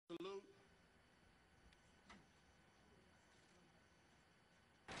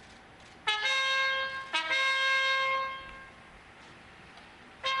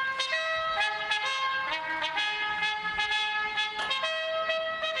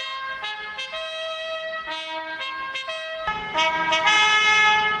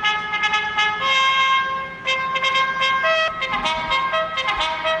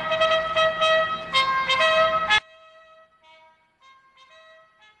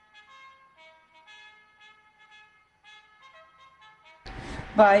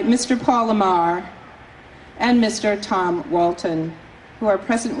By Mr. Paul Lamar and Mr. Tom Walton, who are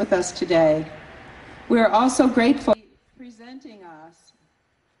present with us today. We are also grateful for presenting us,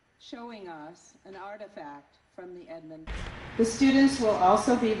 showing us an artifact from the Edmund. The students will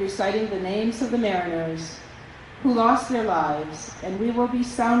also be reciting the names of the mariners who lost their lives, and we will be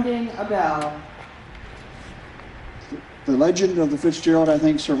sounding a bell. The legend of the Fitzgerald, I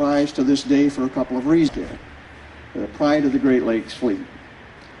think, survives to this day for a couple of reasons. The pride of the Great Lakes Fleet.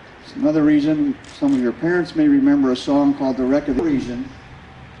 Another reason, some of your parents may remember a song called The Wreck of the Reason,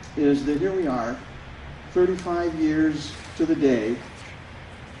 is that here we are, 35 years to the day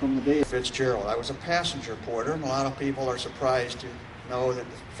from the day of Fitzgerald. I was a passenger porter, and a lot of people are surprised to know that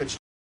Fitzgerald